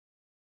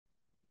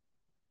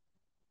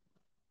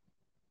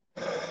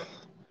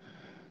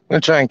going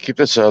to try and keep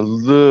this a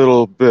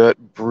little bit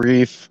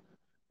brief,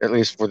 at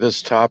least for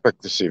this topic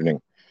this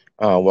evening.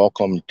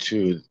 Welcome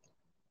to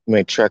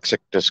Matrixic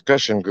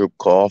Discussion Group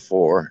call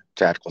for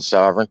Tactical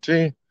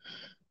Sovereignty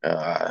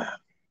uh,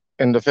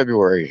 in the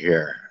February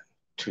here,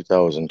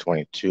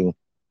 2022.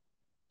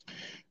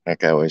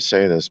 Like I always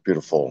say, this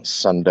beautiful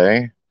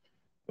Sunday,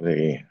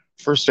 the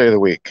first day of the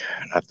week,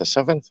 not the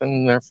seventh,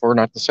 and therefore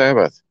not the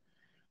Sabbath.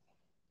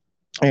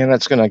 And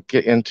that's going to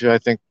get into, I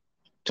think,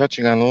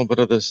 touching on a little bit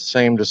of the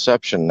same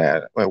deception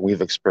that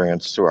we've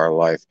experienced through our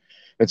life.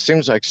 It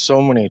seems like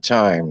so many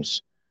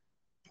times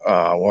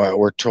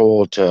we're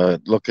told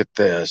to look at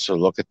this or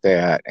look at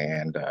that,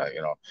 and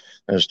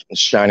there's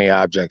shiny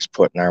objects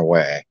put in our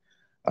way.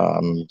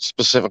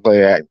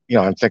 Specifically,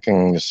 I'm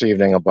thinking this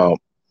evening about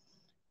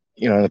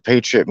the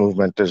Patriot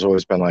movement. There's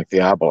always been like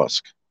the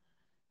obelisk,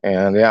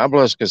 and the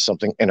obelisk is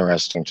something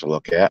interesting to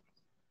look at.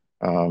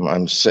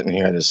 I'm sitting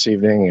here this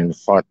evening in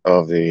front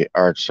of the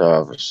Arch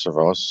of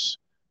Pharaohs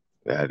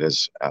that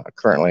is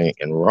currently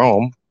in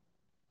Rome,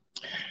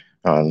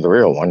 the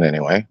real one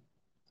anyway.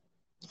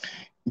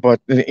 But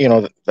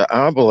the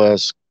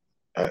obelisk,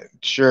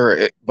 sure,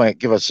 it might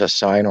give us a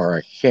sign or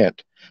a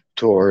hint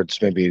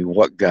towards maybe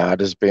what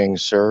God is being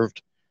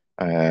served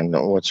and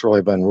what's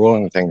really been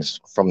ruling things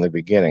from the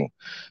beginning.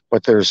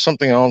 But there's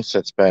something else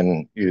that's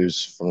been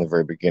used from the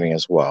very beginning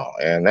as well,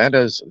 and that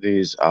is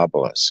these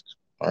obelisks.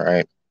 All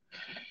right,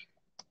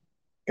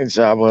 these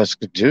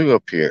obelisks do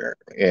appear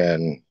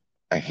in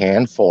a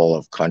handful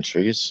of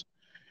countries.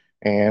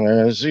 And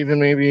there's even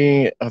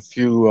maybe a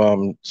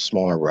few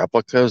smaller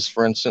replicas,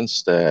 for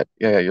instance, that,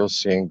 yeah, you'll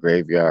see in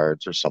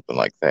graveyards or something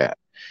like that.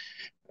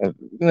 And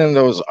then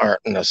those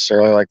aren't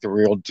necessarily like the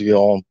real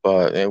deal,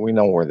 but we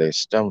know where they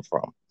stem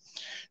from.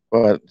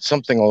 But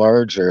something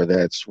larger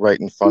that's right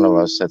in front of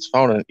us, that's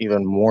found in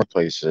even more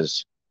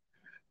places,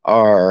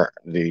 are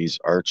these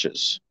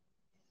arches.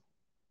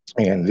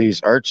 And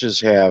these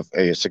arches have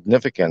a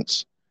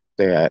significance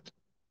that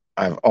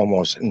I've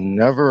almost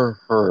never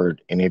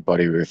heard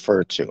anybody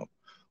refer to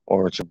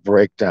or to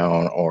break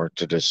down or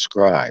to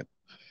describe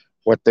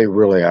what they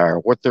really are,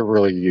 what they're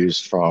really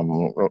used from,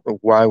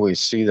 why we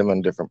see them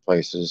in different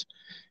places.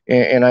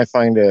 And I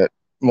find it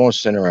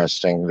most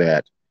interesting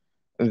that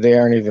they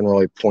aren't even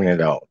really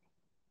pointed out.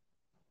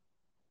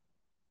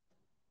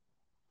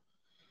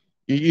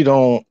 You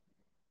don't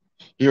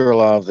hear a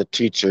lot of the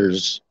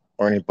teachers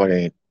or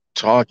anybody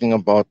talking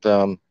about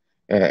them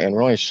and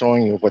really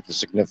showing you what the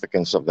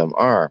significance of them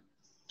are.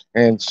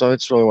 And so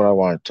it's really what I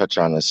want to touch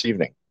on this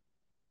evening.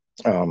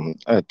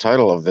 The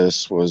title of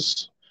this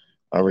was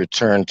A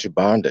Return to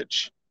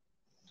Bondage,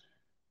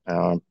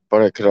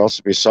 but it could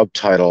also be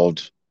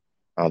subtitled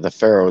The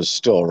Pharaohs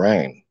Still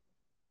Reign,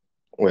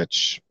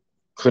 which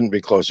couldn't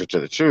be closer to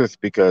the truth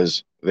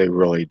because they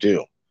really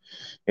do.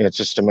 It's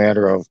just a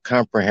matter of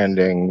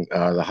comprehending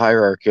the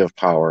hierarchy of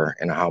power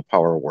and how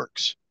power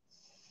works.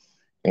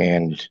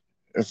 And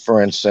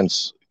for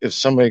instance, if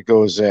somebody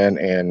goes in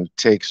and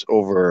takes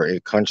over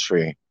a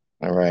country,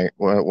 all right,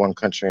 one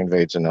country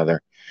invades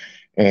another,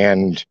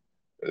 and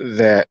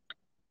that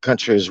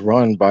country is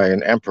run by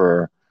an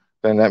emperor,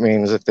 then that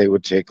means that they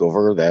would take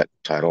over that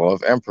title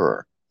of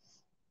emperor.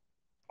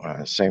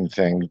 Same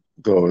thing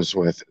goes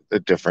with the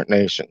different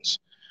nations.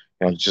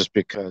 Just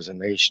because a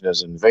nation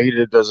is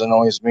invaded doesn't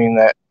always mean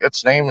that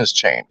its name has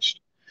changed.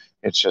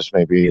 It's just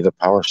maybe the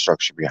power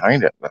structure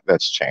behind it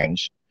that's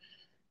changed,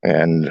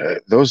 and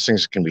those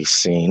things can be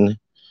seen,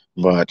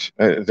 but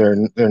they're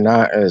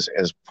not as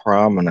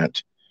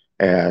prominent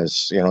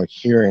as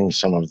hearing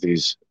some of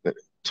these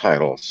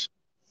titles.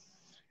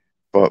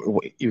 But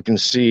you can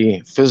see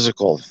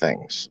physical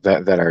things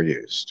that are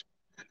used,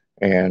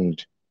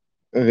 and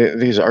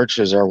these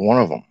arches are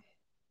one of them.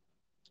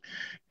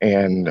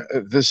 And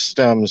this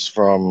stems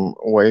from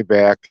way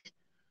back.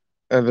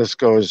 This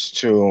goes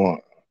to,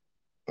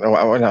 I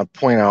want to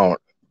point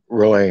out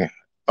really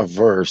a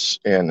verse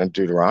in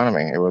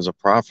Deuteronomy. It was a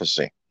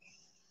prophecy.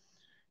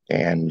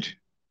 And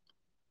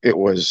it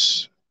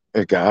was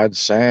God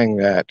saying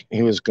that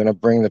he was going to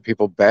bring the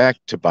people back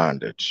to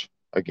bondage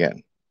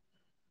again.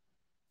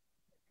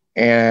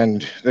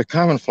 And the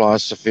common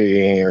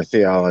philosophy or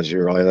theology,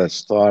 really,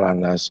 that's thought on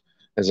this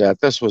is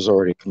that this was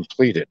already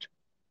completed.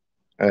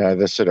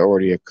 This had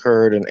already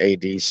occurred in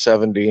AD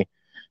 70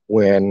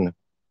 when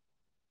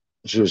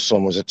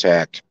Jerusalem was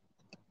attacked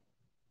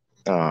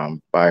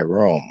by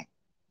Rome.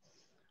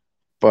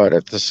 But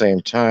at the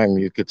same time,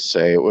 you could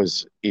say it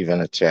was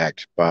even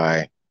attacked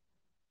by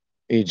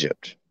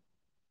Egypt,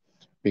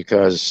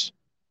 because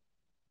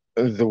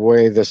the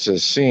way this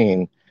is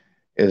seen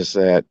is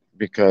that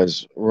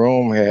because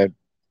Rome had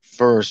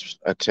first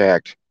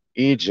attacked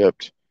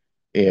Egypt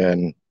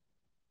in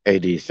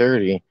AD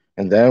 30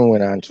 and then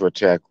went on to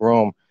attack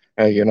Rome,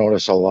 you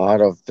notice a lot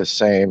of the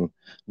same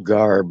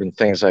garb and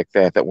things like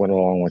that that went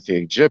along with the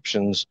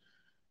Egyptians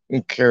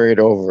and carried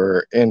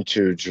over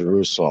into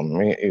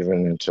Jerusalem,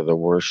 even into the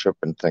worship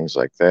and things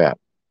like that.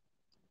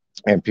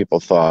 And people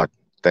thought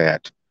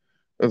that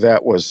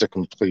that was the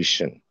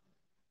completion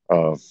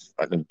of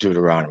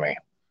Deuteronomy,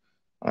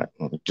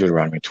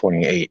 Deuteronomy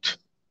 28.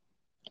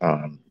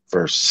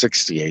 verse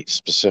 68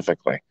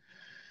 specifically.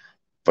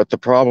 But the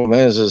problem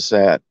is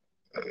that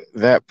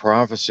that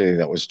prophecy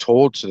that was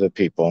told to the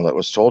people, that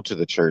was told to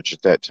the church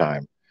at that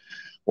time,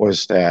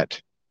 was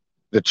that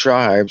the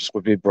tribes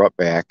would be brought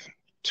back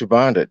to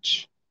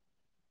bondage.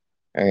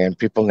 And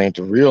people need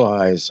to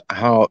realize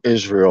how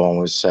Israel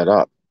was set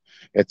up.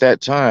 At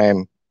that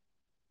time,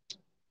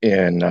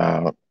 in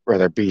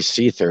rather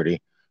BC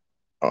 30,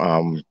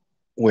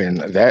 when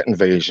that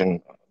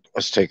invasion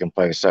was taking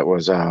place, that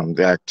was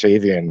the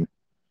Octavian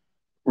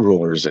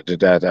rulers that did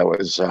that. That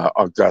was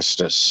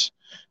Augustus,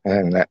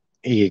 and that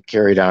he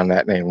carried on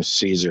that name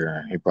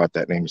Caesar. He brought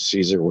that name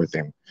Caesar with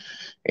him,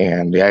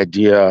 and the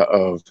idea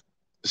of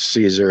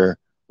Caesar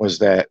was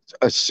that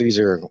a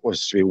Caesar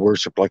was to be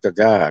worshipped like a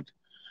god.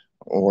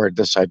 Where did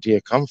this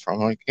idea come from?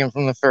 Well, it came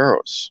from the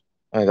Pharaohs.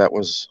 That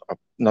was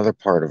another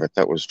part of it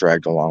that was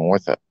dragged along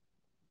with it.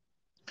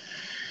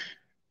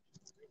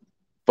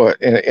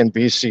 But in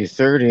BC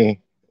 30,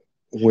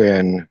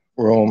 when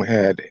Rome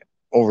had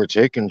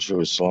overtaken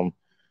Jerusalem,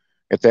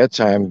 at that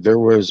time, there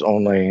was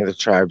only the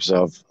tribes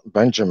of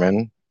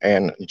Benjamin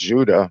and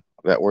Judah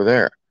that were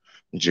there.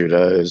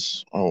 Judah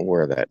is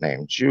where that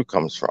name Jew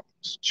comes from.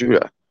 It's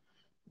Judah.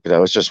 That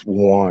was just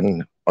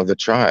one of the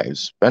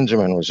tribes.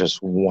 Benjamin was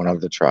just one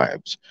of the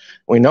tribes.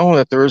 We know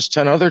that there was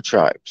 10 other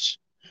tribes,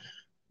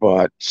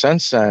 but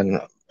since then,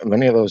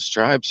 many of those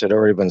tribes had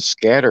already been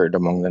scattered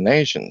among the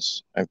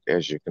nations,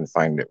 as you can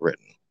find it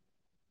written,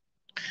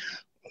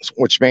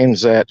 which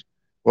means that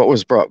what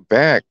was brought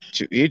back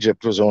to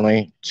Egypt was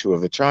only 2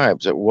 of the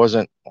tribes. It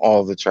wasn't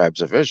all of the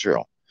tribes of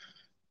Israel,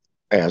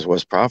 as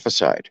was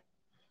prophesied.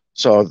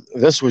 So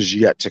this was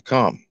yet to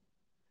come.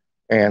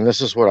 And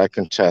this is what I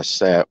contest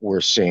that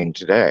we're seeing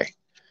today.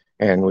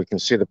 And we can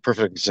see the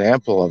perfect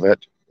example of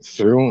it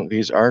through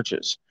these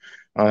arches.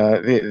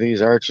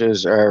 These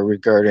arches are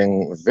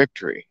regarding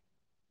victory.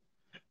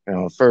 You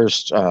know,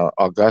 first,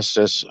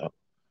 Augustus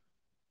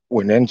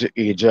went into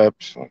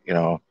Egypt,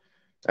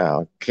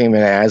 came in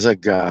as a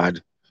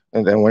god,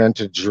 and then went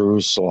into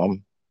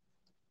Jerusalem.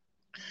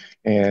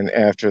 And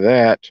after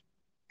that,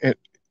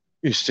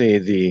 you see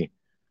the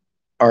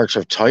Arch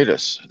of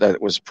Titus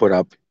that was put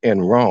up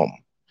in Rome.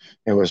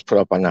 It was put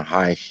up on a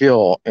high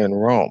hill in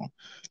Rome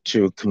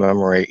to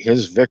commemorate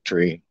his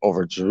victory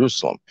over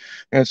Jerusalem.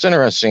 And it's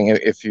interesting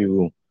if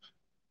you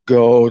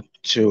go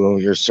to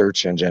your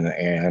search engine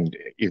and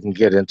you can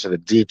get into the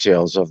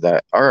details of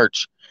that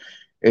arch.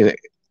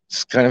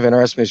 It's kind of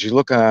interesting as you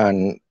look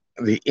on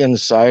the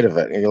inside of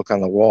it, and you look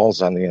on the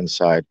walls on the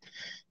inside,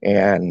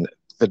 and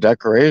the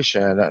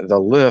decoration, the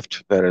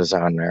lift that is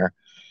on there,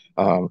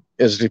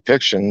 is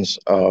depictions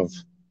of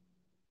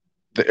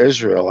the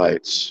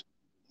Israelites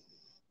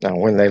now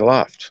when they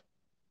left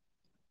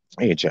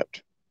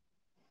Egypt.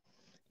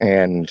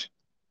 And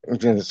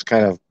it's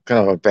kind of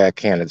a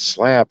backhanded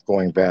slap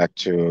going back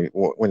to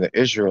when the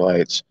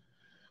Israelites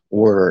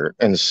were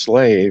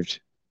enslaved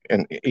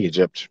in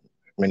Egypt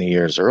many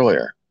years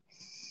earlier.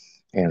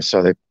 And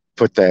so they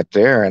put that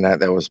there, and that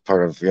was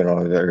part of,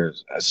 their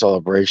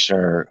celebration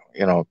or,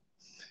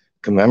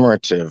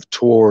 commemorative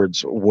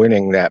towards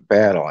winning that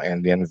battle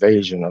and the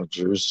invasion of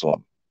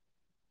Jerusalem.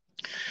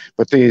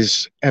 But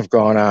these have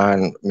gone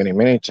on many,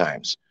 many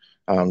times.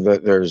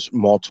 There's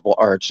multiple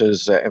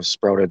arches that have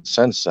sprouted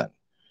since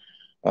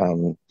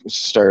then.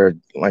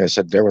 Started, like I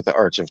said, there with the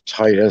Arch of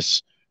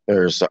Titus.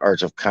 There's the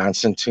Arch of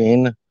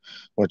Constantine,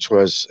 which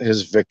was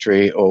his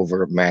victory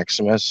over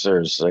Maximus.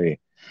 There's the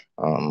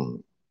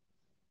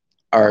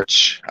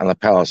arch on the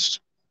palace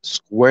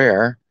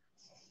square.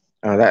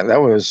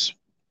 That was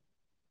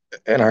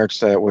an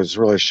arch that was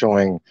really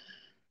showing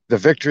the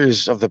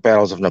victories of the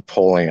battles of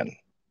Napoleon.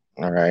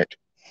 All right.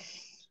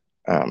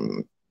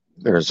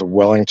 There's a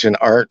Wellington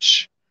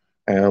Arch,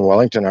 and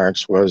Wellington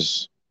Arch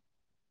was,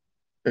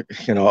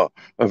 a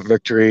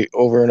victory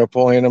over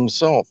Napoleon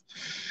himself.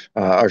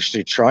 Arch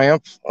de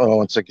Triomphe,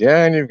 once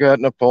again, you've got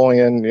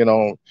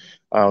Napoleon,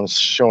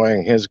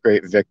 showing his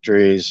great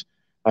victories,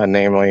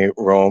 namely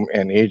Rome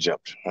and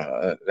Egypt.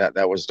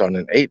 That was done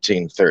in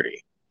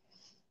 1830.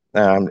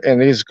 And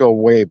these go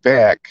way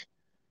back.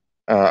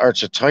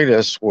 Arch of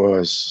Titus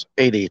was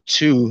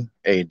 82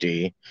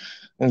 AD.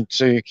 And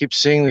so you keep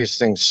seeing these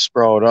things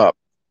sprout up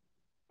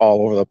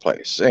all over the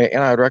place.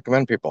 And I'd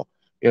recommend people,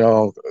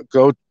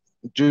 go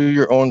do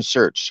your own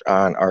search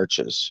on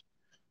arches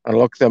and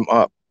look them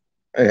up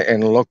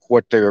and look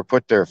what they were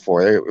put there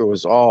for. It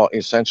was all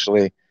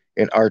essentially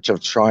an arch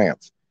of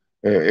triumph.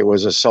 It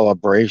was a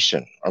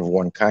celebration of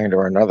one kind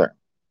or another.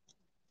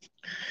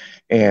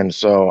 And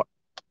so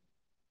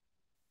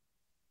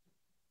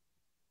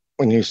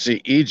when you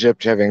see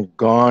Egypt having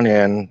gone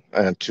in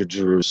to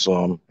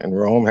Jerusalem and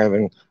Rome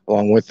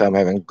along with them,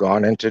 having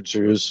gone into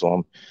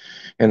Jerusalem,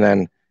 and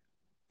then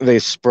they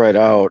spread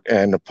out,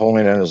 and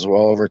Napoleon as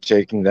well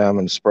overtaking them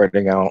and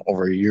spreading out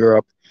over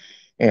Europe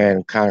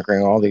and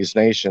conquering all these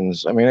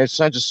nations. I mean, it's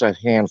not just a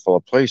handful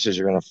of places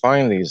you're going to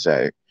find these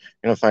at.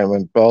 You're going to find them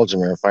in Belgium,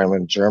 you're going to find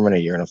them in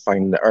Germany, you're going to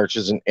find the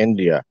arches in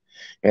India,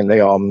 and they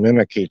all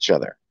mimic each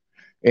other.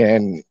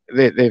 And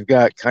they've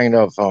got kind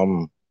of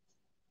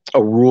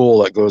a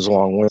rule that goes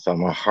along with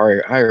them, a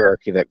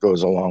hierarchy that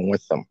goes along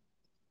with them.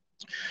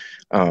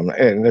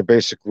 And the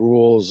basic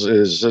rules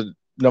is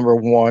number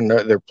one,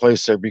 they're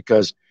placed there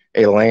because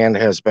a land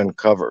has been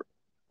covered,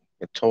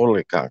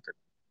 totally conquered,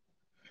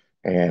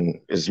 and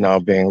is now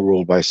being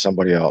ruled by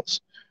somebody else.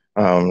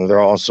 They're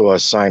also a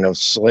sign of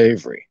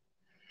slavery.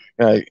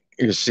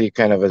 You see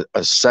kind of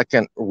a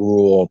second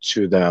rule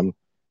to them,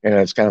 and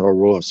it's kind of a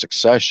rule of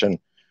succession.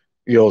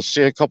 You'll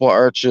see a couple of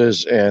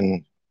arches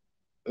in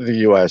the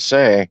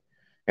USA,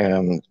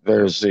 and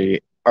there's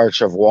the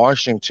Arch of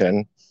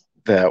Washington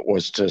that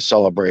was to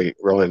celebrate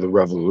really the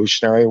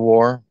Revolutionary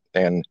War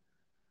and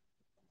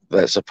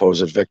that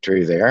supposed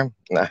victory there.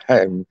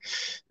 I'm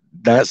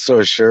not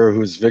so sure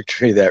whose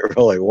victory that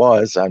really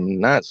was. I'm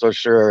not so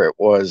sure it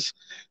was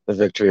the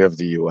victory of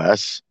the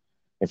US,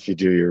 if you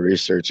do your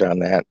research on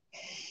that.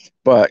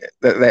 But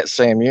that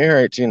same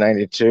year,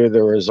 1892,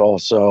 there was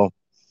also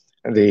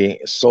the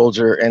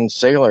Soldier and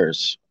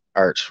Sailors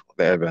Arch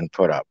that had been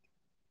put up.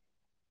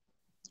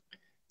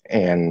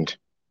 And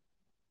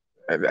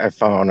I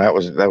found that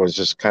was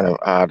just kind of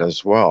odd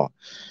as well.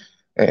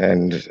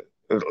 And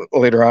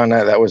later on,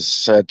 that was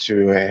said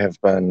to have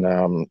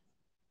been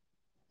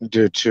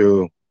due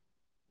to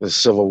the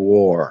Civil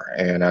War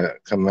and a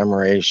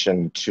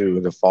commemoration to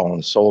the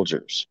fallen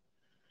soldiers.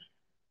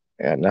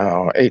 And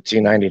now,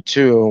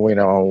 1892, we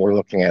know we're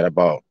looking at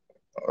about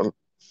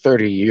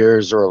 30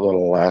 years or a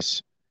little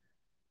less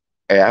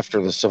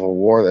after the Civil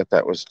War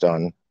that was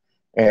done.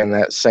 And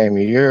that same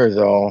year,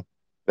 though,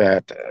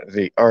 that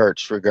the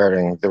arch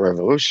regarding the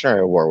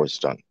Revolutionary War was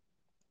done.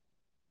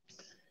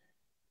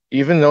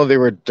 Even though they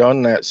were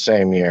done that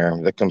same year,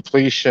 the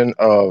completion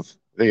of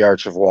the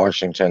Arch of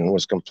Washington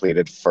was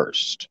completed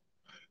first.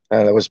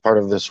 And that was part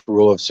of this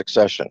rule of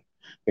succession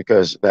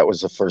because that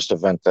was the first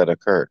event that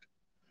occurred.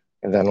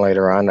 And then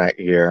later on that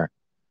year,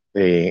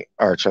 the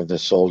Arch of the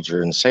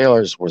Soldier and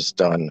Sailors was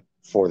done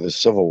for the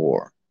Civil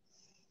War.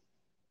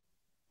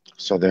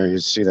 So there you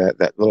see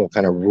that little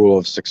kind of rule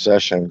of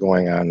succession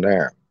going on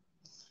there.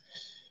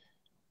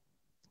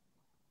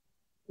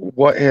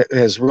 What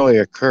has really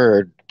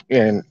occurred,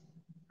 and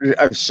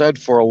I've said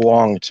for a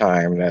long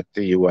time that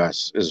the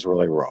U.S. is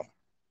really Rome.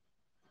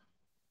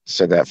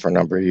 Said that for a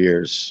number of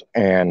years.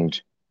 And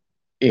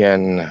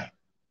in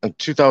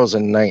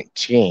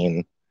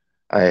 2019,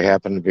 I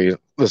happened to be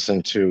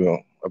listening to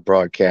a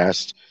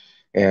broadcast,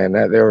 and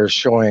they were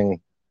showing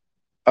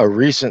a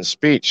recent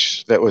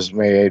speech that was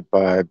made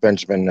by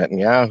Benjamin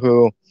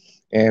Netanyahu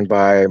and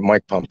by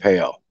Mike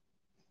Pompeo,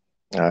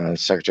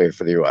 Secretary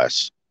for the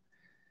U.S.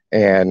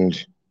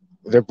 And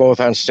they're both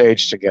on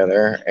stage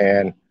together,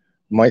 and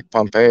Mike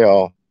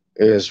Pompeo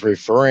is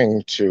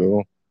referring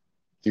to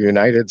the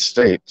United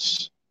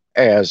States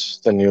as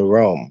the new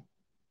Rome.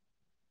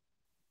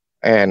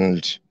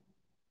 And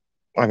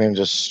I mean,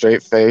 just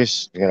straight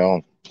face,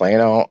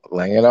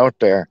 laying it out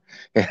there.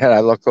 And I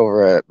look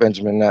over at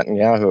Benjamin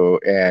Netanyahu,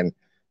 and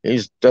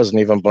he doesn't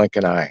even blink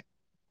an eye,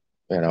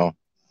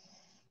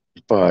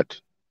 But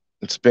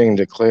it's being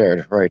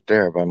declared right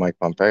there by Mike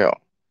Pompeo.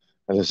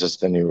 And this is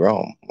the new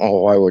Rome.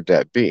 Oh, why would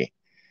that be?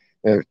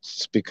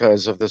 It's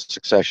because of the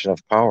succession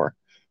of power.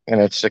 And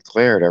it's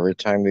declared every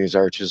time these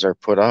arches are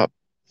put up.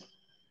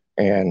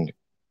 And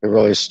it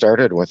really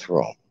started with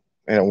Rome.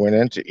 And it went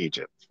into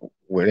Egypt,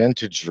 went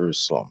into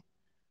Jerusalem,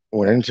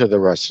 went into the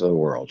rest of the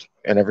world.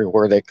 And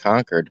everywhere they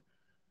conquered,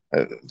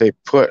 they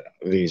put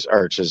these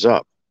arches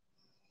up.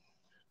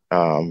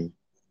 One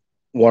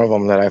of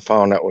them that I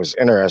found that was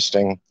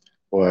interesting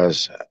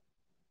was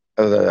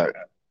the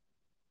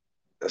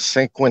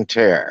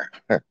Cinquanterre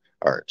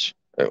arch.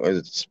 It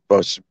was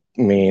supposed to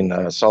mean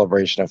a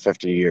celebration of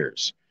 50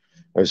 years.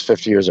 It was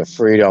 50 years of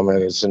freedom,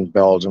 and it's in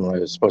Belgium. It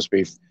was supposed to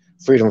be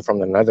freedom from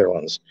the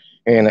Netherlands.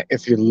 And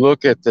if you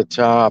look at the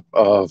top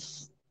of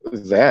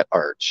that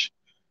arch,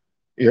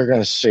 you're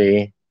going to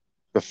see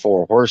the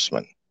four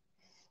horsemen.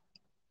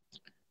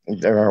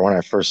 There, when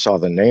I first saw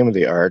the name of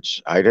the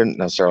arch, I didn't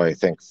necessarily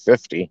think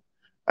 50.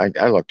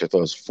 I looked at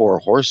those four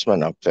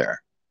horsemen up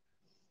there.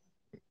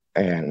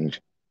 And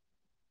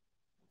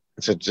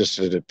it's just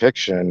a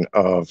depiction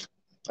of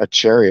a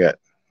chariot,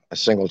 a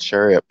single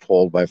chariot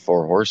pulled by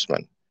four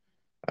horsemen.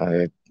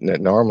 It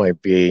normally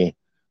be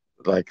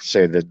like,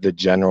 say, the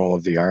general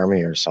of the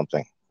army or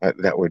something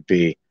that would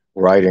be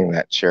riding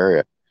that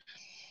chariot.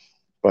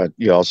 But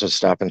you also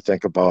stop and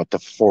think about the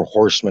four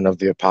horsemen of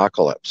the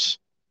apocalypse.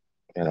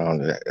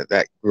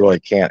 That really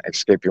can't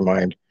escape your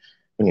mind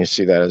when you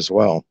see that as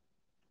well.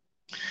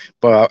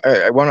 But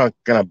I want to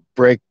kind of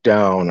break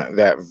down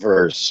that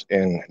verse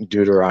in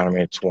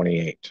Deuteronomy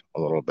 28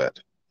 a little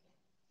bit.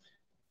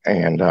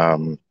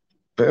 And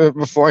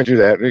before I do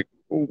that,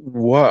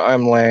 what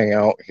I'm laying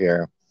out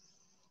here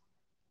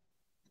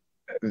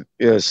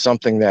is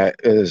something that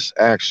is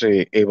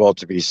actually able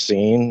to be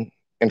seen,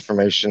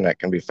 information that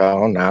can be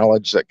found,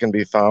 knowledge that can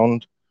be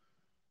found.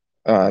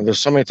 There's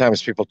so many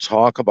times people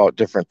talk about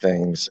different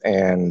things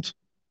and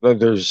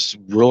there's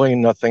really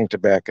nothing to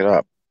back it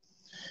up.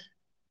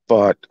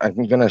 But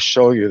I'm going to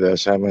show you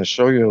this. I'm going to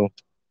show you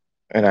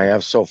And I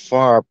have so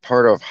far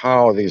part of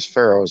how these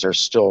pharaohs are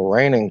still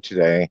reigning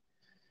today,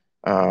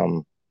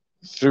 um,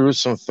 through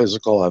some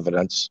physical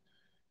evidence.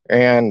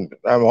 And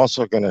I'm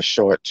also going to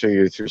show it to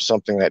you through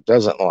something that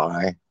doesn't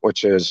lie,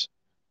 which is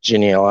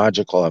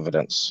genealogical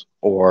evidence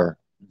or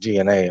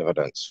DNA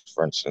evidence,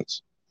 for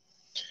instance.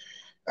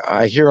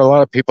 I hear a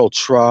lot of people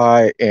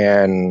try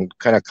and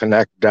kind of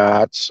connect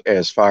dots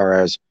as far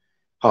as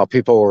how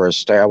people were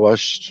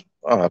established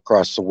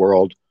across the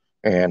world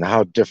and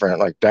how different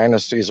like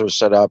dynasties were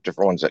set up,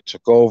 different ones that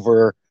took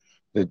over,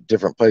 the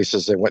different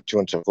places they went to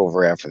and took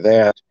over after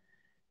that.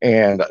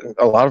 And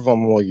a lot of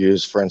them will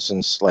use, for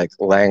instance, like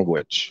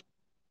language.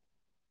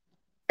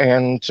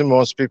 And to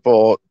most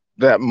people,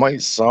 that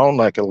might sound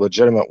like a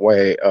legitimate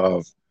way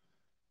of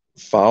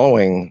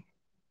following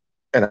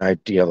an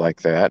idea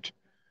like that.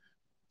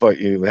 But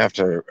you have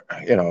to,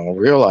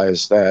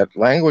 realize that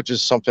language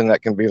is something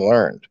that can be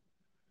learned.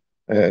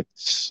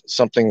 It's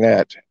something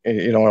that,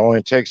 it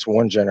only takes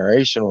one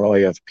generation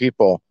really of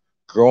people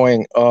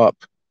growing up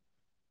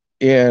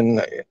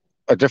in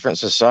a different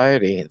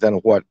society than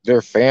what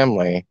their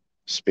family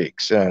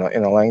speaks in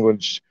a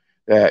language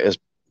that is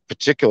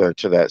particular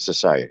to that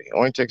society. It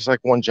only takes like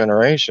one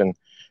generation,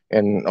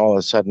 and all of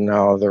a sudden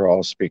now they're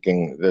all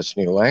speaking this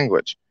new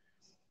language.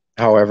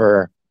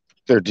 However,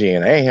 their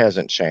DNA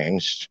hasn't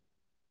changed.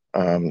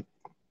 Um,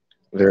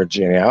 their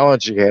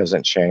genealogy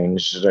hasn't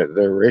changed.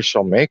 Their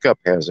racial makeup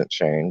hasn't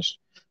changed.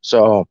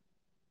 So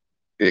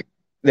it,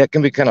 that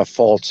can be kind of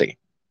faulty,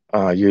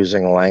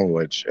 using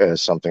language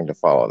as something to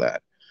follow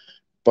that.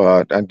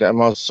 But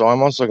I'm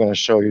also going to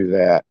show you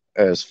that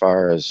as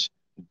far as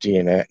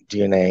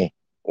DNA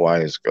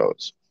wise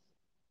goes.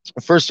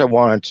 First, I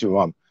wanted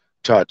to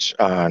touch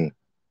on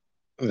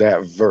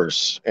that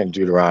verse in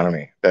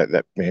Deuteronomy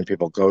that many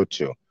people go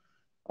to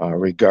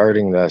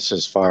regarding this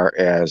as far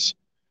as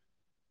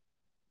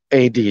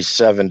AD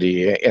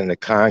 70 and the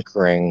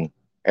conquering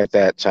at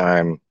that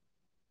time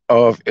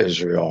of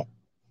Israel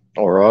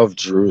or of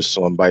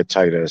Jerusalem by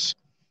Titus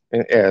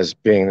as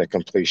being the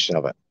completion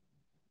of it.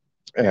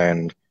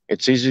 And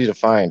it's easy to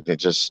find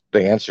the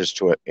answers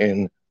to it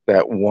in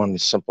that one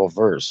simple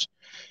verse,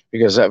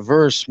 because that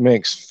verse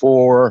makes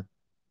four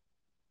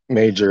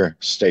major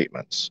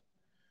statements.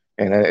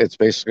 And it's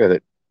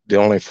basically the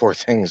only four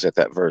things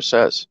that verse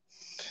says.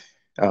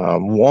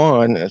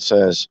 One, it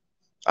says,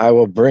 I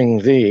will bring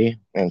thee,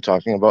 and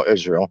talking about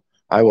Israel,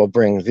 I will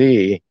bring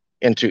thee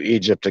into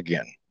Egypt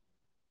again.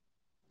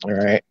 All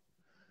right.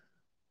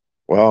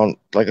 Well,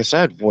 like I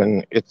said,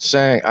 when it's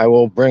saying, I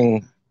will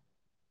bring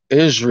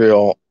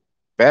Israel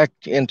back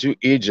into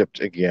Egypt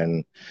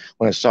again,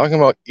 when it's talking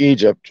about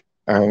Egypt,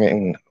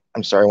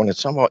 I'm sorry, when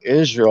it's talking about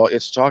Israel,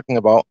 it's talking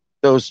about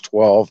those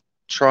 12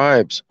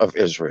 tribes of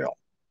Israel.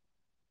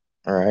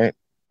 All right.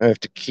 I have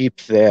to keep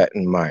that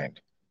in mind.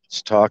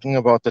 It's talking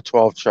about the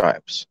 12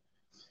 tribes.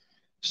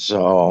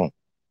 So,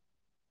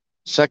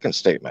 second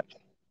statement,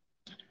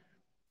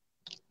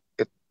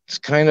 it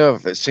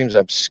seems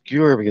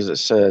obscure because it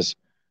says,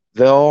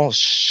 thou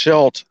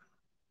shalt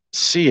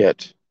see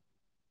it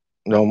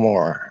no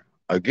more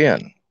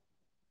again.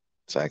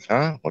 It's like,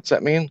 huh? What's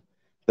that mean?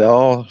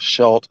 Thou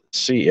shalt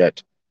see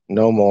it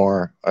no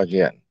more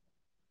again.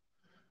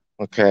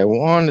 Okay,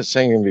 one, it's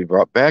saying you're going to be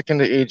brought back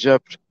into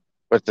Egypt,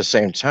 but at the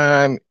same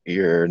time,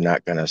 you're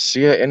not going to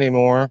see it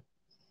anymore.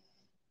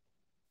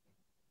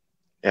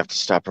 You have to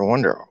stop and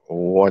wonder,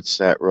 what's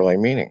that really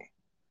meaning?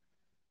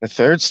 The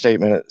third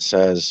statement, it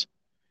says,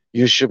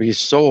 you should be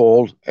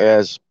sold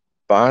as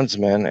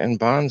bondsmen and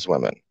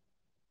bondswomen.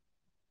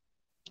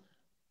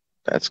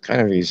 That's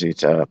kind of easy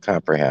to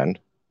comprehend.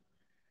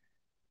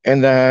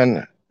 And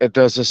then it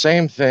does the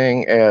same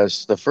thing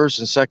as the first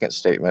and second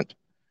statement.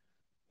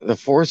 The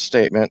fourth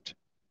statement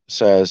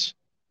says,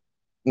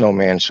 no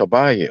man shall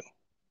buy you.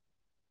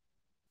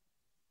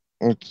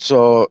 And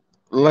so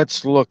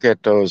let's look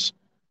at those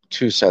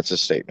two sets of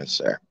statements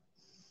there.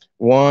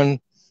 One,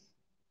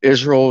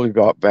 Israel will be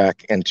brought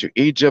back into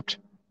Egypt,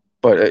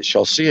 but it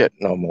shall see it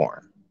no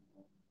more.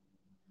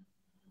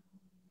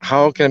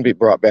 How can it be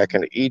brought back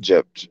into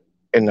Egypt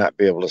and not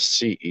be able to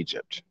see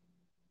Egypt?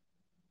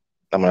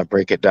 I'm going to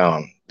break it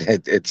down.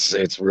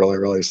 It's really,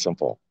 really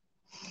simple.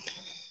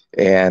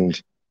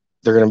 And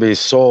they're going to be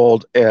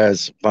sold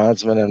as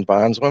bondsmen and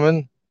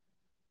bondswomen,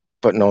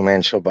 but no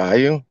man shall buy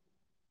you.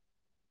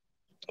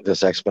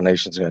 This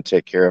explanation is going to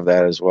take care of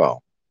that as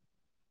well.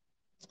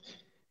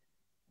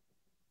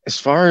 As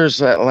far as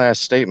that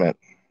last statement,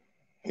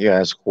 you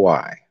ask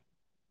why?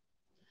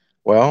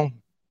 Well,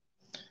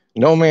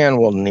 no man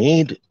will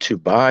need to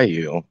buy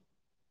you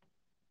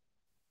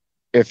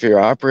if you're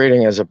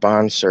operating as a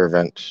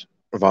bondservant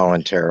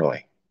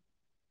voluntarily.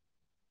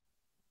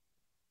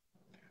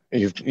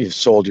 You've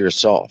sold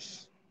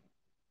yourself.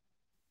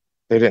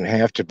 They didn't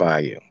have to buy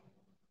you.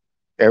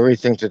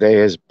 Everything today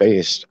is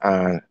based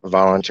on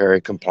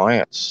voluntary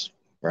compliance,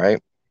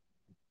 right?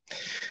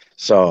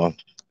 So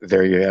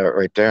there you have it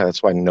right there.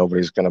 That's why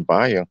nobody's going to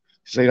buy you,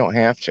 because they don't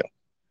have to.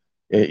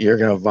 You're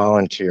going to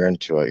volunteer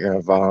into it. You're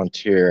going to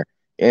volunteer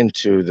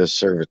into the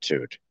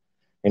servitude.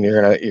 and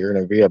you're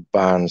gonna be a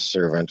bond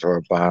servant or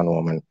a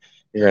bondwoman.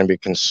 You're gonna be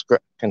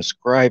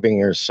conscribing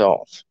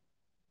yourself.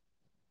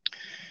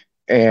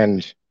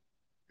 And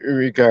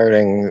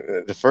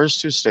regarding the first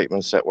two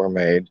statements that were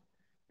made,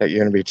 that you're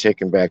gonna be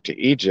taken back to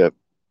Egypt,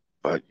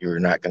 but you're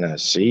not gonna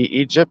see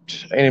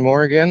Egypt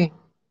anymore again.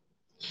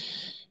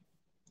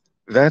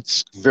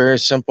 That's very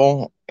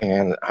simple,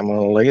 and I'm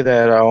gonna lay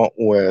that out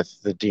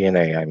with the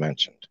DNA I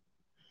mentioned.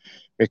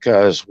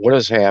 Because what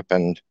has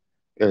happened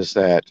is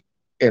that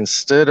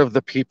instead of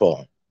the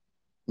people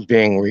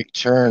being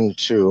returned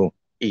to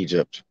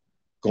Egypt,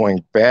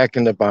 going back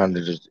into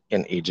bondage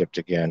in Egypt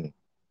again,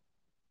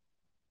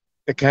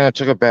 it kind of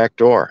took a back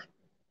door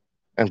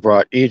and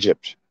brought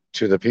Egypt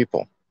to the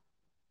people.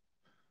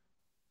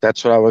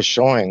 That's what I was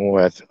showing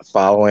with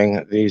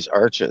following these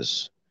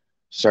arches,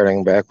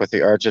 starting back with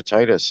the Arch of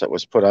Titus that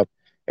was put up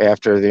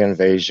after the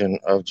invasion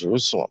of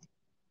Jerusalem.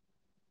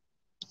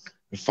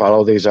 You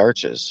follow these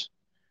arches,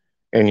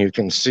 and you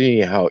can see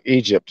how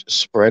Egypt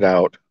spread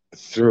out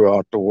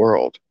throughout the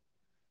world.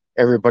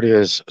 Everybody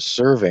is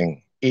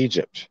serving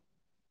Egypt,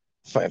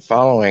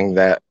 following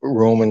that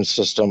Roman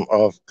system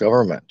of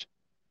government,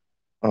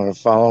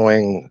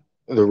 following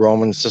the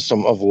Roman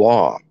system of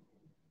law.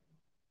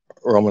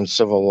 Roman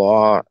civil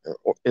law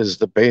is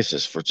the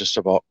basis for just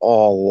about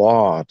all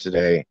law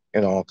today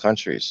in all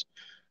countries,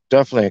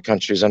 definitely in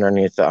countries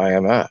underneath the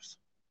IMF.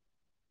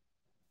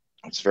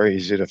 It's very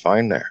easy to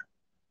find there.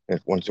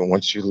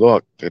 Once you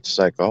look, it's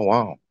like, oh,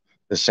 wow,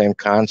 the same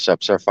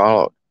concepts are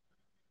followed.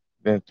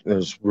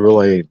 There's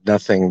really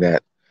nothing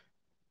that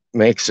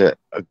makes it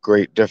a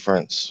great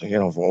difference.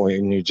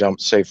 When you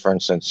jump, say, for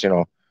instance,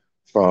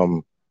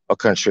 from a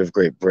country of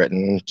Great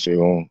Britain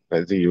to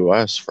the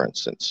US, for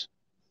instance.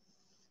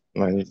 I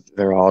mean,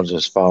 they're all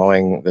just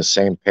following the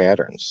same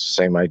patterns,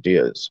 same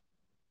ideas.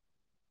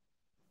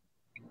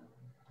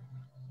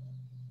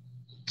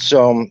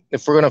 So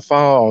if we're going to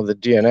follow the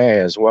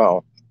DNA as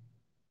well,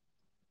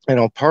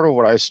 part of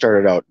what I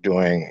started out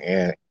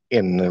doing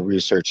in the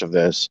research of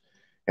this,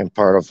 and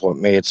part of what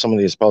made some of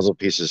these puzzle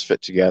pieces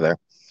fit together,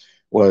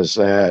 was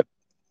that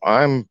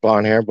I'm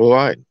blonde hair, blue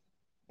eyed.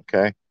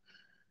 Okay.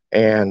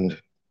 And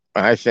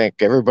I think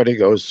everybody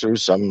goes through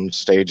some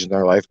stage in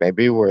their life,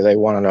 maybe where they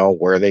want to know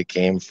where they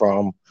came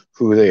from,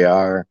 who they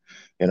are.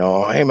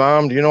 Hey,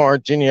 mom, do you know our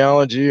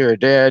genealogy? Or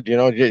dad, do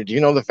you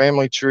know the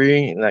family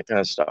tree? And that kind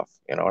of stuff.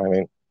 You know what I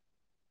mean?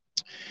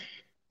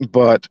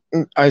 But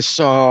I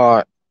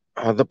saw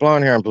the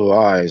blonde hair and blue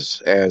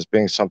eyes as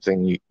being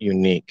something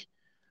unique,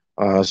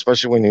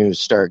 especially when you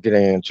start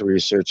getting into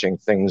researching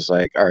things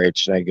like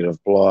Rh negative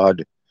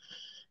blood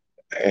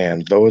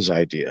and those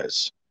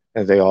ideas.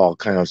 And they all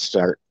kind of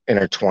start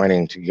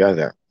intertwining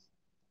together.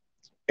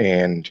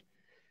 And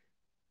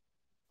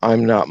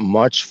I'm not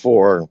much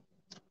for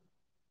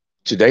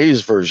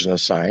today's version of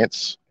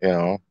science,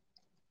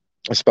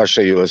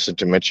 especially you listen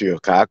to Michio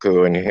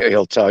Kaku, and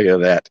he'll tell you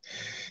that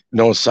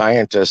no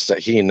scientist that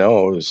he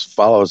knows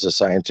follows the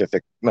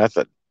scientific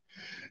method,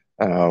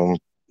 um,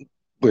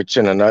 which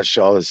in a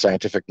nutshell, the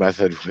scientific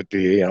method would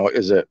be,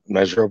 is it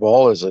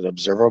measurable? Is it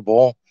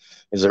observable?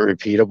 Is it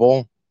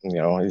repeatable? He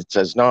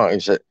says, no, he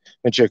said,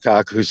 Michio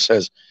Kaku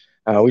says,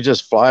 we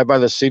just fly by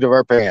the seat of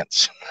our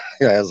pants.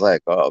 I was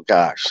like, oh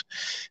gosh,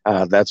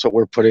 that's what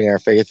we're putting our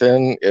faith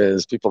in,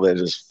 is people that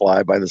just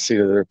fly by the seat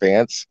of their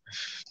pants.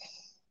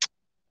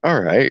 All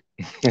right.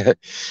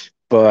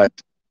 But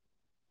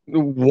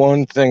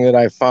one thing that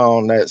I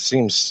found that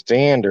seems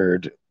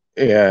standard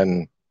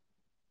in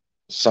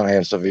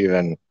science of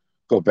even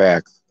go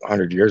back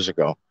 100 years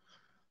ago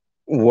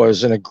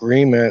was an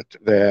agreement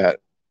that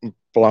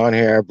blonde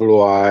hair,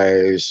 blue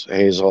eyes,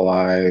 hazel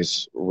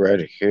eyes,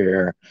 red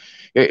hair,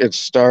 it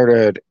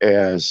started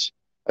as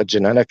a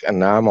genetic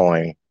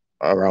anomaly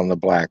around the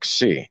Black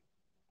Sea.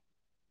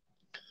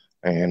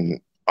 And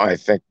I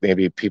think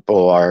maybe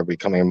people are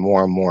becoming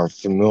more and more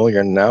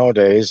familiar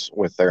nowadays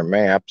with their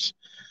maps,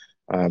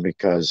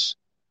 because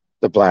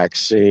the Black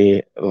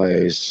Sea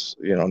lays,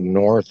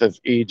 north of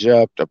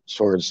Egypt up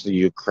towards the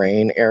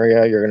Ukraine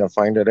area. You're going to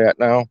find it at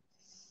now.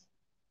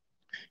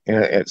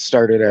 And it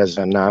started as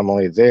an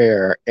anomaly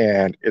there,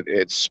 and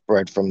it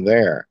spread from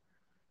there.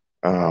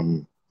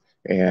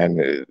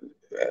 And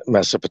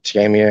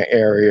Mesopotamia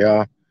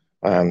area.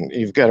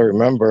 You've got to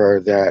remember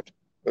that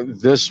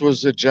this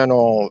was the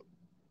general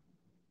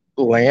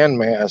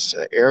landmass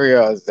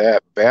area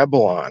that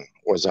Babylon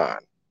was on.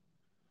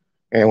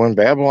 And when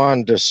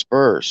Babylon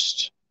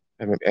dispersed,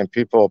 and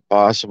people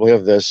possibly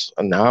of this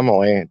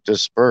anomaly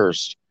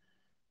dispersed,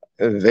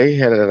 they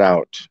headed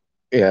out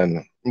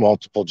in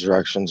multiple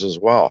directions as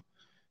well.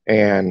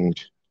 And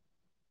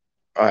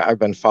I've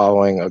been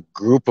following a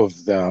group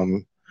of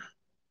them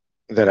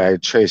that I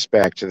traced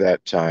back to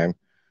that time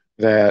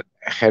that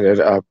headed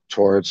up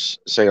towards,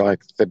 say,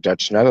 like the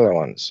Dutch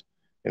Netherlands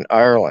and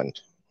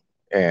Ireland,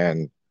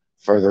 and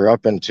further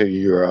up into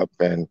Europe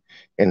and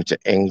into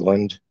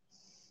England.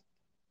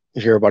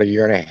 Here, about a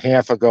year and a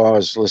half ago, I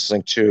was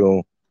listening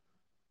to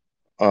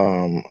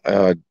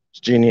a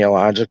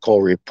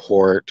genealogical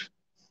report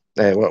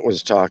that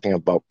was talking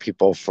about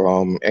people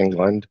from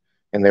England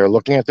and they were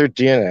looking at their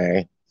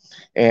DNA,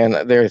 and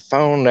they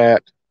found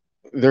that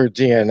their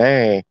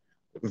DNA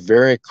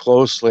very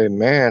closely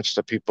matched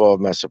the people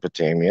of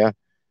Mesopotamia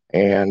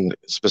and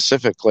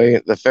specifically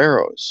the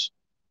Pharaohs.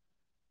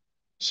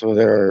 So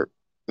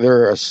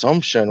their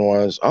assumption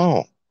was,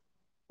 oh,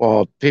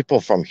 well,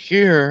 people from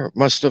here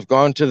must have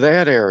gone to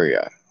that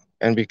area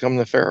and become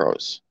the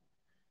Pharaohs.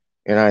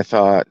 And I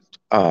thought,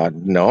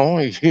 no,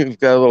 you've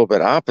got a little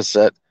bit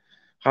opposite.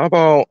 How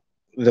about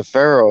the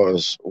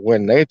Pharaohs,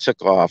 when they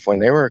took off, when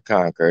they were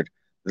conquered,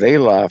 they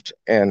left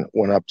and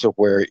went up to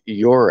where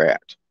you're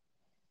at?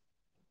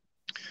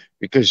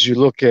 Because you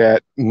look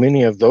at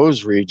many of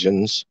those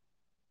regions,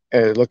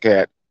 and look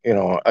at,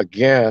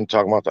 again,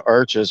 talking about the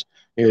arches,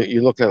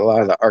 you look at a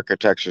lot of the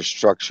architecture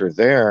structure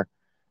there,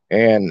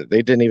 and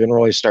they didn't even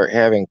really start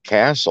having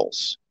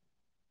castles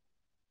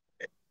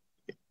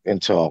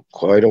until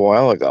quite a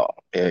while ago.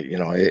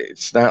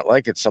 It's not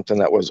like it's something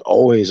that was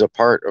always a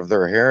part of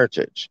their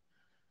heritage.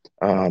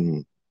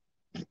 Um,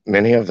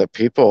 Many of the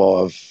people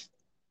of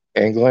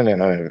England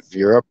and of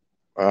Europe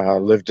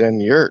lived in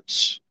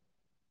yurts.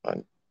 Uh,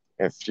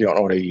 if you don't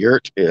know what a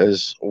yurt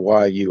is,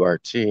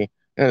 Y-U-R-T,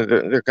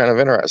 they're kind of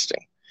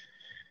interesting.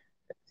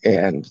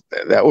 And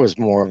that was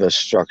more of the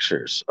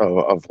structures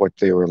of what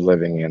they were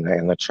living in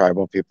and the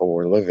tribal people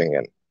were living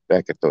in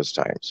back at those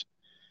times.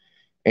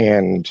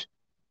 And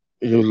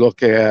you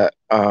look at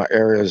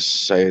areas,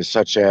 say,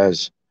 such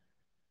as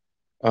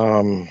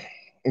um,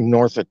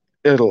 north of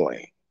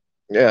Italy.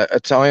 Yeah,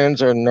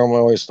 Italians are normally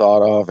always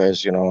thought of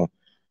as,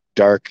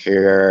 dark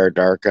hair,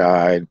 dark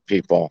eyed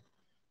people.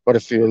 But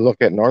if you look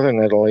at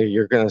northern Italy,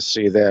 you're going to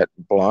see that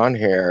blonde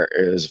hair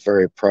is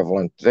very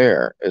prevalent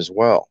there as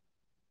well.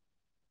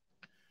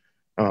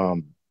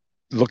 Um,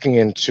 Looking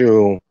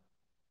into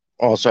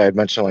also, I had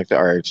mentioned like the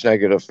RH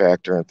negative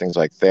factor and things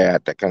like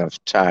that that kind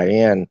of tie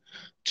in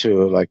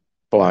to like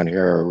blonde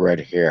hair or red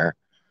hair.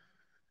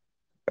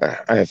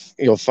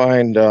 You'll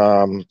find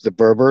the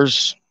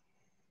Berbers,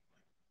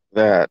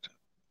 that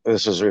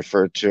this is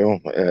referred to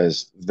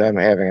as them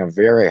having a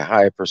very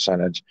high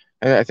percentage,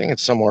 and I think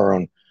it's somewhere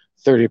around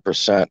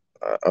 30%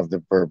 of the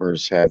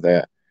Berbers have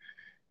that.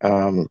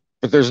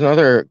 But there's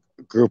another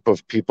group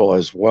of people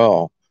as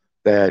well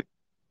that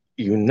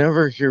you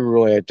never hear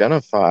really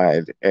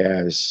identified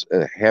as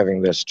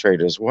having this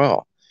trait as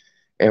well.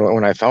 And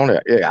when I found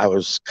it, I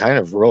was kind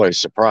of really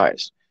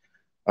surprised.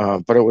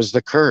 But it was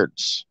the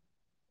Kurds.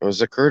 It was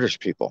the Kurdish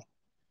people.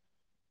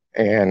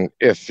 And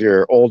if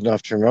you're old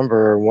enough to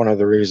remember, one of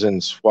the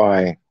reasons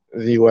why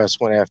the U.S.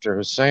 went after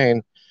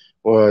Hussein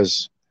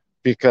was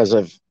because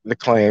of the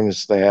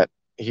claims that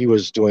he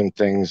was doing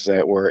things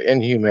that were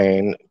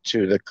inhumane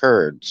to the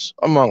Kurds,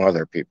 among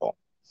other people.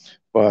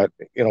 But,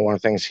 one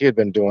of the things he had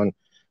been doing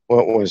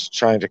was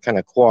trying to kind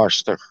of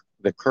quash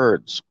the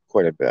Kurds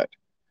quite a bit.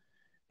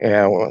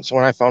 And so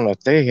when I found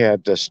that they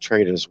had this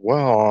trait as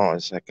well, I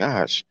was like,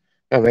 gosh,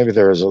 maybe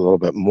there was a little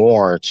bit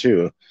more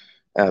to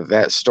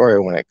that story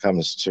when it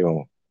comes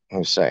to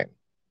Hussein.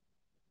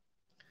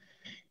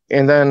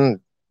 And then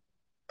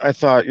I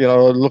thought,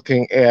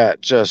 looking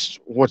at just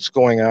what's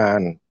going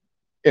on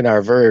in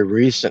our very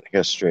recent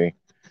history,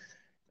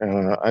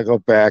 I go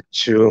back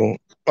to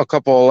a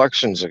couple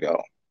elections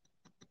ago.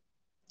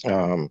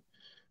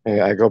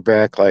 I go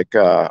back like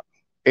about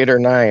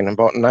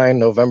 9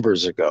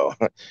 Novembers ago.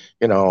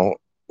 you know,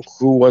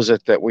 who was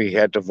it that we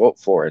had to vote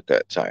for at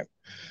that time?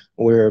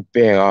 We were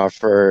being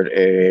offered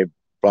a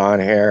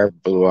blonde hair,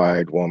 blue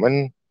eyed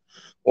woman,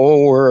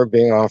 or we're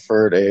being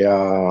offered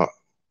a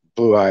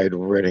blue eyed,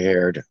 red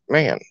haired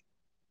man.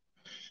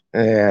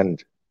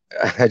 And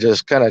I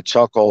just kind of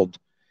chuckled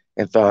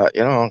and thought,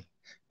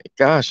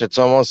 gosh, it's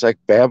almost like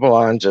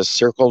Babylon just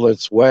circled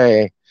its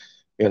way,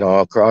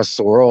 across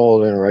the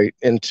world and right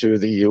into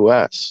the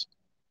US,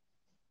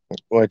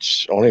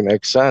 which only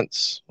makes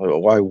sense.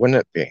 Why wouldn't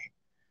it be?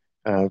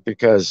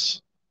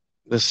 Because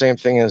the same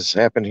thing has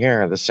happened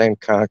here. The same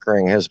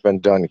conquering has been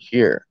done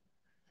here.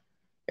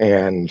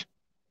 And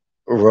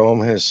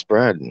Rome has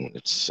spread.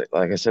 It's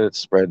like I said, it's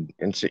spread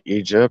into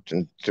Egypt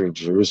and through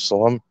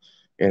Jerusalem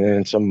and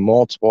into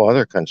multiple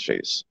other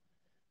countries.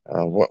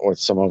 With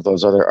some of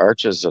those other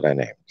arches that I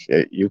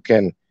named, you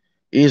can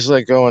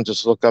easily go and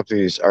just look up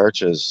these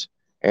arches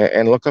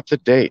and look up the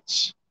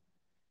dates.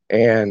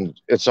 And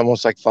it's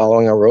almost like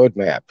following a road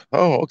map.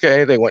 Oh,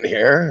 okay, they went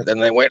here, then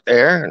they went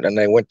there, and then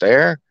they went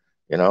there.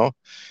 You know,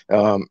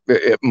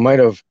 it might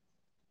have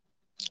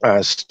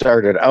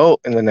started out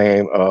in the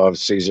name of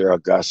Caesar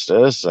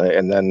Augustus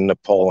and then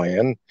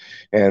Napoleon,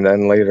 and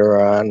then later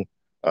on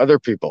other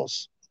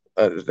peoples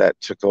that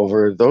took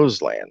over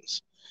those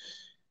lands.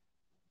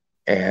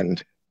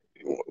 And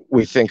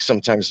we think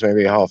sometimes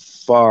maybe how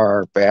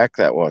far back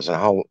that was and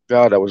how,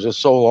 God, that was just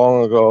so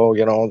long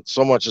ago,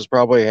 so much has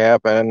probably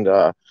happened.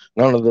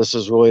 None of this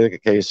is really the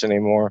case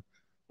anymore.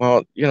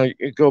 Well, you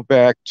go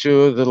back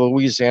to the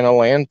Louisiana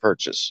land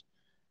purchase.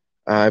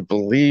 I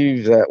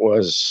believe that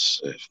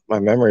was, if my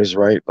memory is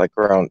right, like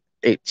around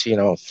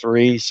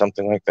 1803,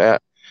 something like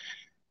that.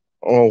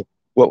 Oh,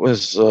 what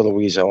was the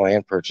Louisiana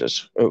land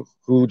purchase?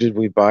 Who did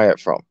we buy it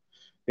from?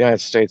 The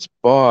United States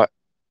bought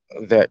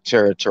that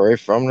territory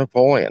from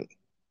Napoleon.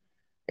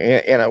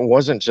 And it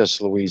wasn't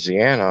just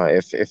Louisiana.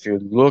 If you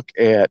look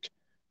at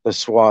the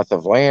swath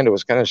of land, it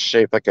was kind of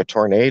shaped like a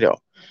tornado.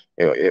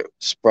 It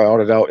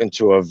sprouted out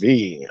into a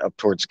V up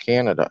towards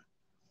Canada,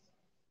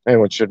 and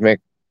which would make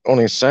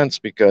only sense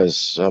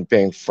because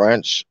being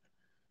French,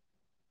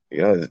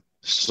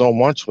 so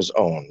much was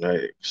owned.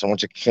 So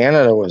much of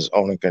Canada was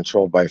owned and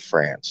controlled by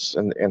France,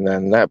 and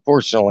then that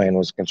portion of land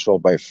was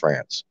controlled by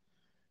France.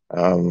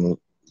 Um,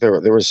 there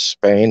was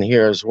Spain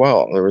here as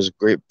well. There was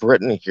Great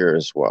Britain here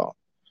as well.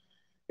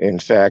 In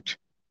fact,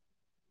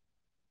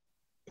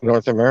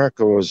 North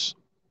America was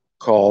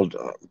called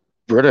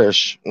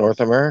British North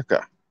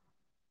America.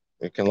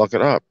 You can look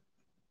it up.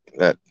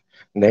 That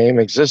name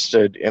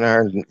existed in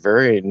our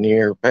very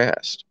near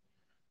past,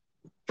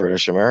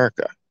 British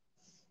America.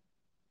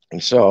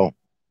 And so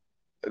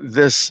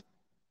this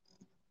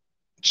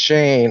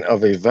chain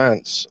of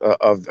events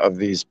of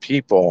these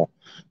people,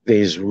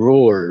 these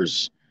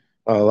rulers,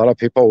 a lot of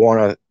people want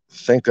to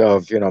think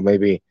of,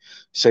 maybe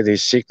say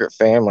these secret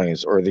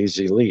families or these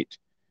elite.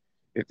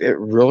 It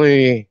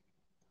really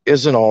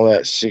isn't all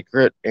that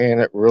secret, and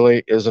it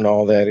really isn't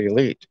all that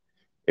elite.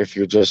 If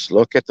you just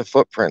look at the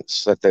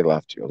footprints that they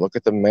left you, look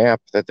at the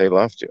map that they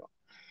left you,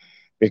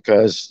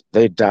 because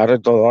they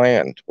dotted the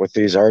land with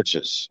these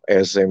arches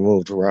as they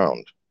moved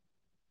around.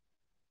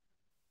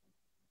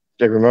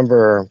 They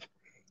remember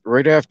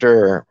right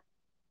after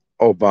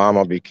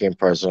Obama became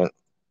president,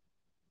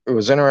 it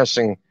was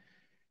interesting.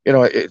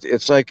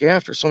 It's like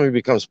after somebody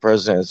becomes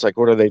president, it's like,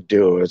 what do they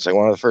do? It's like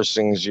one of the first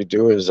things you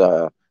do is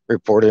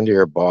report into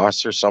your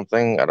boss or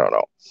something. I don't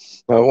know.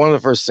 But one of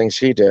the first things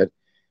he did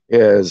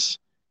is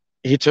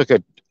he took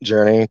a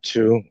journey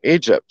to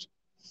Egypt.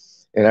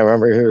 And I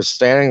remember he was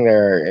standing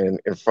there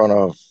in front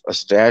of a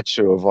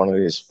statue of one of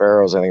these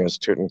pharaohs. I think it was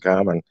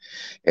Tutankhamun.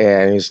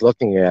 And he's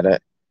looking at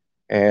it.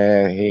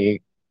 And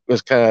he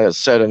was kind of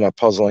said in a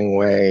puzzling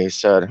way. He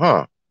said,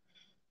 huh.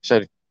 He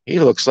said, he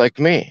looks like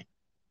me.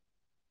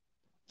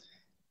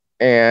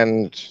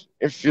 And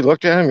if you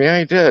looked at him, yeah,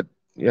 he did.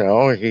 He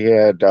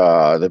had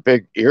the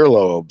big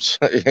earlobes,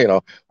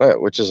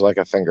 which is like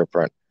a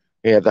fingerprint.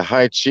 He had the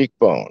high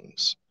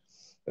cheekbones.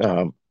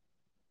 Um,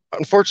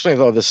 Unfortunately,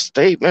 though, the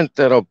statement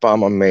that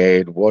Obama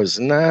made was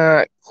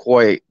not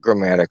quite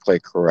grammatically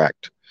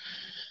correct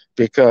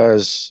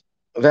because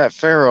that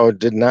Pharaoh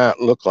did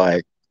not look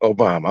like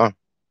Obama.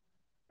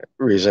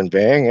 Reason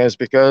being is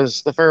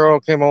because the Pharaoh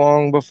came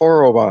along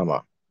before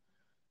Obama.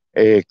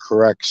 A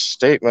correct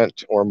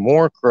statement or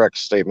more correct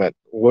statement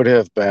would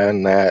have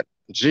been that,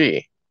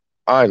 gee,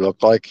 I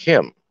look like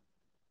him.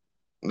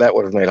 That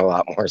would have made a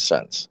lot more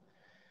sense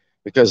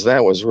because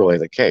that was really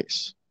the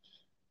case.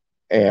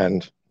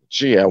 And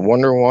gee, I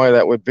wonder why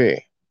that would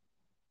be.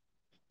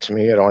 To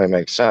me, it only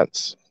makes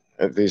sense.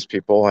 These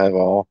people have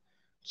all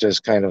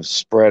just kind of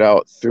spread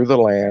out through the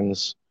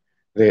lands.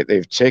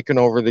 They've taken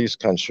over these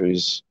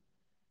countries,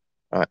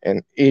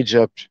 and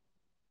Egypt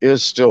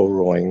is still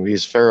ruling.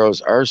 These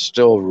pharaohs are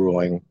still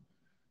ruling.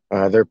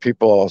 Their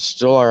people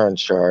still are in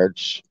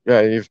charge.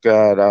 Yeah, you've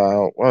got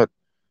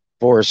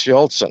Boris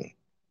Yeltsin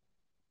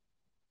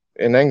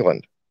in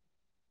England.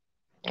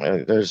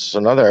 There's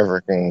another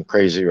African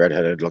crazy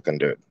redheaded looking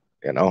dude,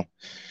 you know.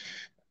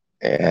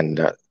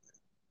 And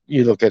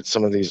you look at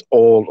some of these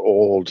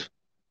old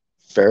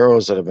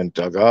pharaohs that have been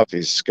dug up,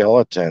 these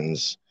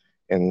skeletons,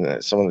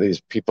 and some of these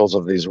peoples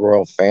of these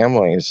royal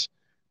families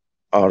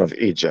out of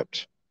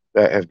Egypt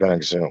that have been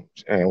exhumed.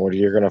 And what are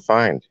you going to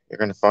find? You're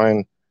going to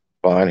find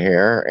blonde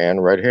hair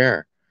and red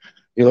hair.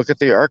 You look at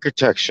the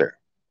architecture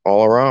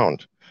all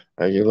around.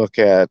 You look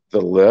at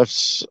the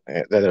lifts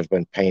that have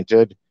been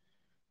painted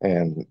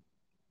and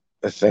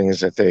the things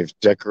that they've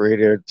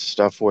decorated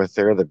stuff with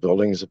there. The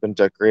buildings have been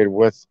decorated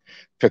with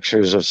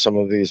pictures of some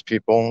of these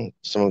people,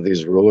 some of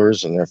these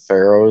rulers and their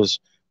pharaohs,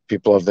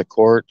 people of the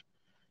court,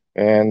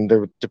 and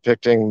they're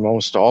depicting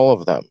most all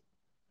of them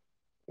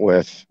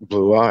with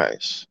blue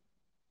eyes.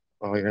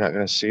 Well, you're not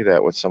going to see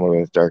that with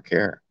someone with dark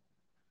hair.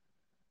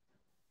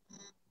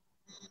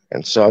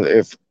 And so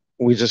if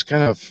we just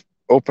kind of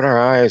open our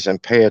eyes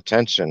and pay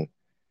attention,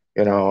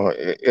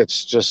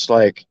 it's just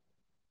like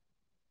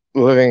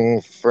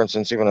living, for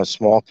instance, even a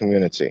small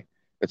community.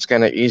 It's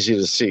kind of easy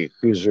to see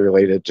who's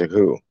related to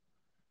who.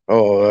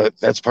 Oh,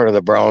 that's part of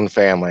the Brown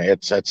family.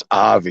 It's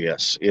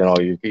obvious.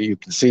 You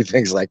can see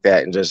things like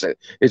that, and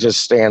it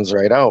just stands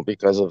right out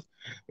because of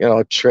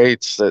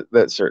traits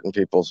that certain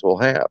peoples will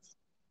have.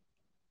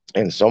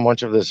 And so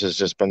much of this has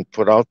just been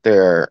put out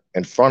there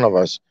in front of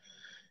us,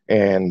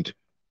 and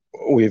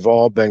we've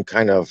all been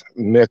kind of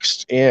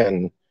mixed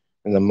in,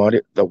 and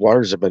the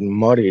waters have been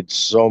muddied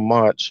so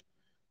much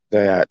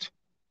that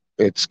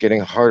it's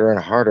getting harder and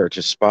harder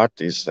to spot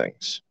these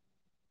things.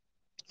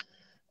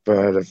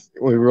 But if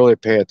we really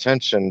pay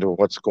attention to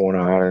what's going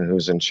on and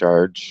who's in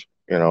charge,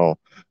 and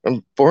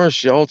Boris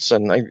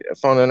Yeltsin, I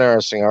found an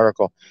interesting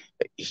article.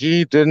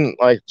 He didn't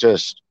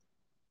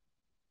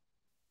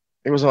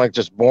he wasn't like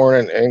just born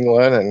in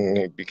England and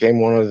he became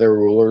one of their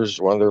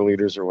rulers, one of their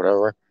leaders or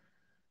whatever.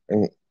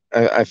 And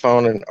I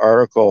found an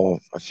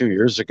article a few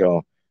years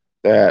ago.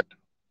 that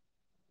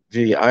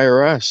the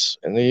IRS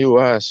in the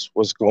US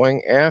was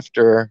going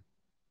after,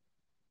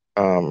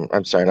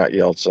 I'm sorry, not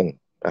Yeltsin.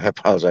 I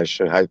apologize.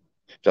 I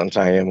don't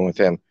tie in with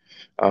him.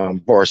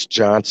 Boris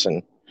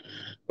Johnson.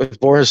 With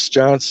Boris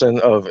Johnson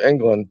of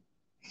England,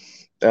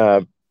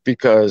 uh,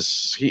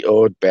 because he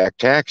owed back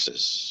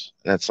taxes.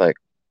 And it's like,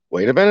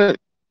 wait a minute,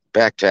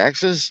 back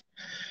taxes?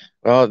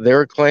 Well, they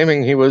were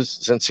claiming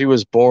since he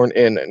was born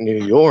in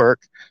New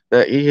York,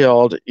 that he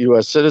held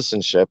U.S.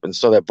 citizenship. And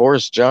so that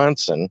Boris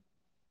Johnson,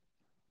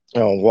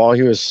 while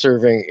he was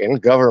serving in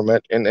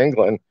government in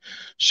England,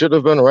 should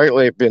have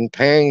been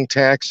paying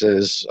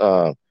taxes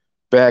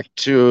back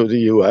to the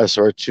U.S.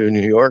 or to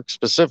New York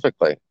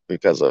specifically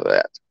because of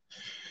that.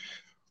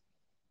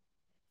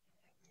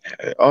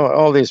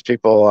 All these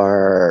people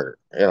are,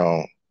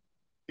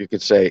 you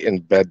could say in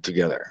bed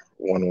together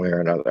one way or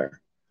another.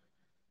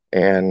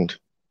 And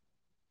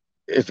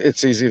if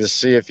it's easy to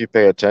see if you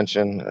pay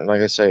attention, and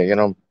like I say,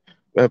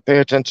 pay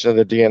attention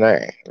to the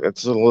DNA.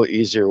 It's a little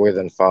easier way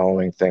than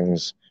following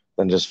things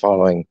than just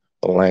following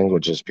the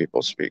languages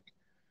people speak.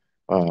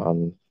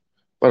 Um,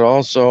 but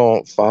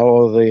also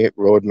follow the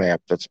roadmap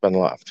that's been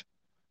left.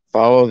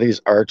 Follow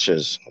these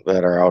arches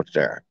that are out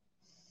there.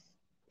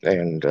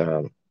 And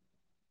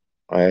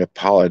I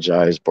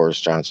apologize, Boris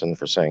Johnson,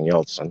 for saying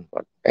Yeltsin.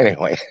 But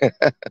anyway,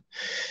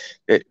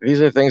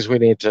 these are things we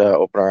need to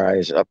open our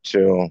eyes up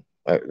to,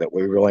 that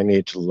we really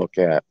need to look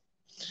at.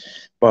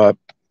 But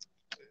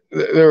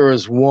there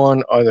is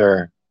one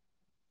other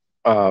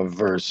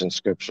verse in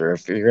Scripture.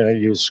 If you're going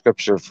to use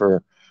Scripture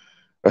for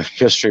a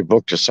history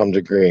book to some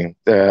degree,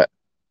 that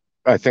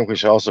I think we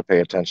should also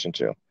pay attention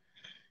to.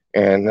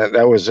 And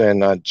that was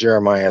in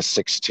Jeremiah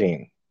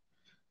 16.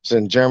 So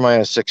in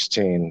Jeremiah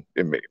 16,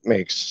 it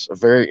makes a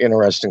very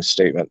interesting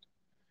statement.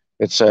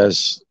 It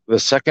says, the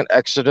second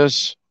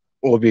Exodus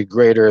will be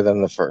greater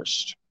than the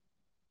first.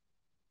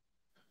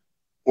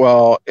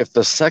 Well, if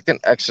the second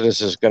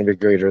Exodus is going to be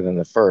greater than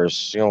the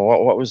first,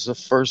 what was the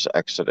first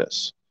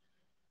Exodus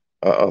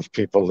of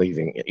people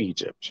leaving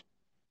Egypt?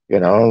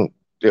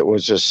 It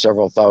was just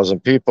several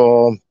thousand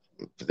people.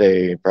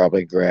 They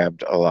probably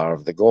grabbed a lot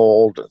of the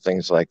gold,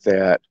 things like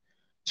that,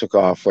 took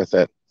off with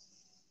it.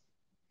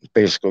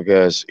 Basically,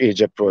 because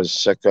Egypt was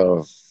sick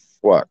of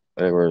what?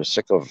 They were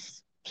sick of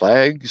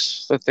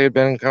plagues that they'd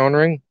been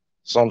encountering.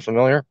 Sound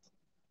familiar?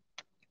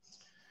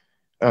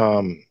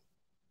 Um,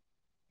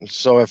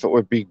 so if it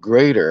would be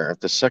greater,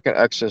 if the second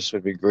Exodus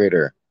would be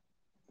greater,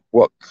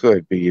 what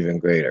could be even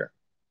greater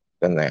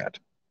than that?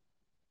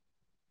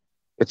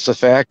 It's the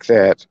fact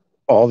that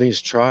all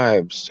these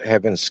tribes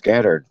have been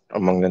scattered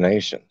among the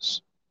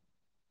nations.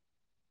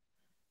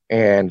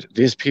 And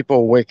these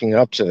people waking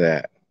up to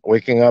that,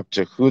 waking up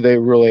to who they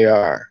really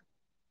are,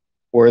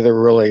 where they're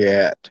really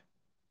at,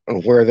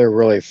 and where they're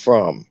really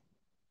from,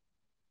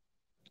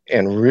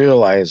 and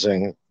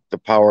realizing the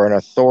power and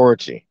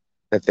authority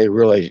that they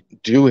really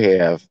do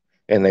have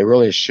and they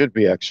really should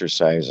be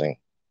exercising,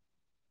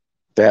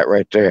 that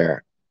right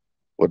there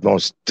would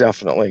most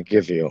definitely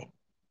give you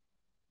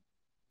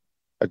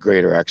a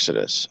greater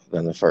exodus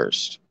than the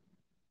first.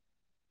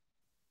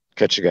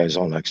 Catch you guys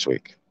all next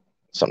week.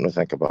 Something to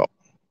think about.